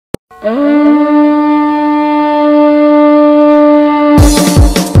Rush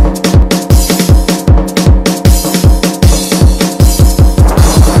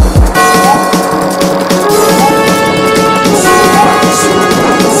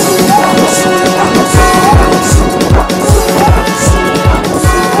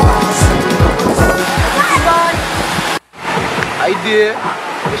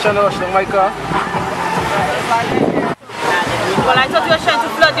my car. Well, I thought you were trying to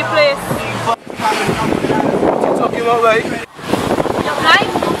flood the place. What are you talking about, right? You're blind?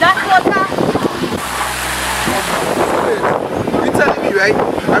 That's your car. You telling me, right?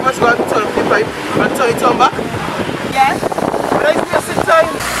 I must go out and turn off the pipe and turn it on back? Yes. But I wasting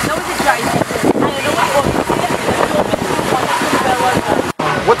time. No, it's a drive. I don't know what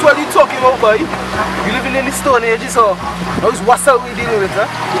What are you talking about, boy? You living in the Stone Age, so what's up we dealing with, huh?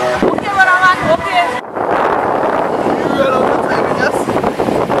 Yeah. Okay, man, okay. You ran out of time with us?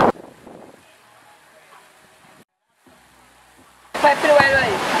 Pipe pretty well,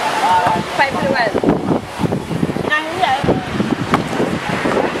 right? Pipe pretty well.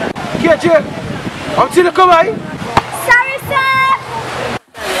 Yeah, Jim. Until you come, right? Sorry, sir.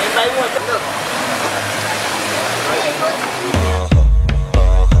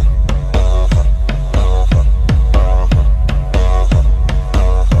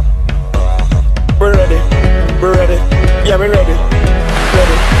 We're ready. We're ready. Yeah, we're ready.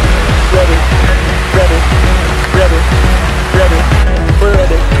 Ready. Ready. Ready. Ready. Ready. We're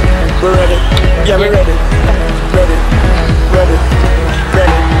ready. We're ready. Yeah, we're ready. Ready. Ready.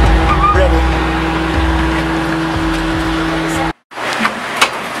 Ready. Ready.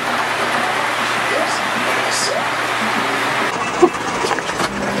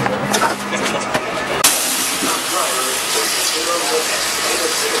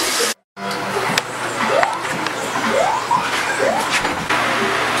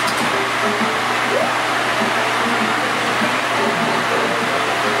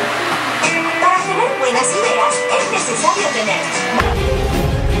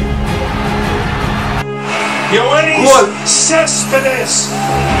 Ioannis Cespedes,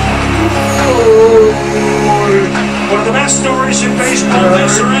 one of the best stories in baseball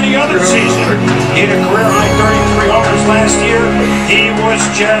this or any other season. He had a career-high 33 homers last year. He was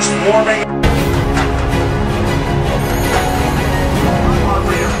just warming.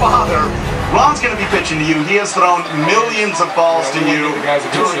 For your father, Ron's going to be pitching to you. He has thrown millions of balls to you. The guy's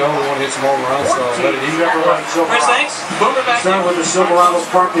a good show. We want to hit some home runs, so let it easy. First, thanks. Boomer back down with the Silverado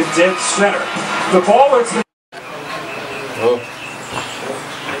parked in dead center. The ball is. Oh.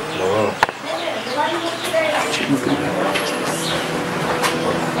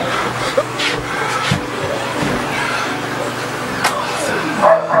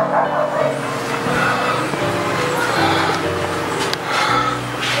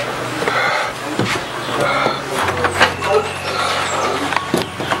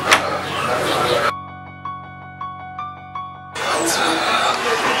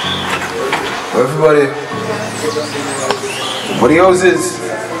 Everybody, what are the houses?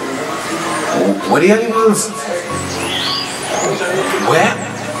 What are the animals? Where?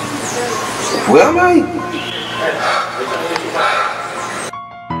 Where am I?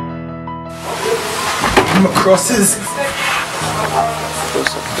 I'm across this.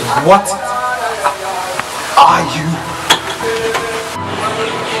 What are you?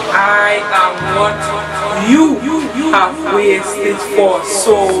 I am what you have wasted for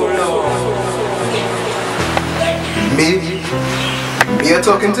so long. Me? Me you're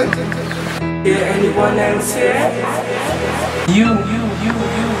talking to? Yeah, anyone else here? You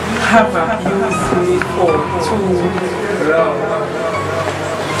have abused me for too long.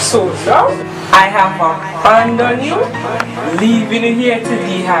 So now, I have abandoned you, leaving you here to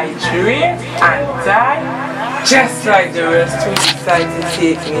dehydrate and die, just like the rest who decide to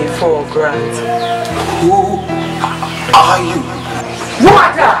take me for granted. Who are you?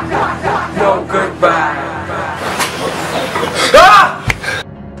 Water! No, goodbye. Ah!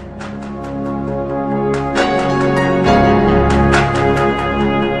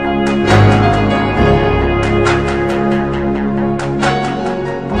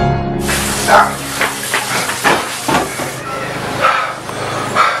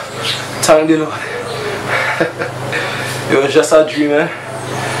 Thank the Lord. It was just a dream, man.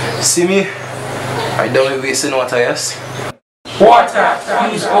 See me? I don't be wasting water, yes? Water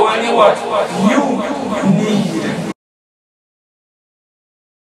is only what you need.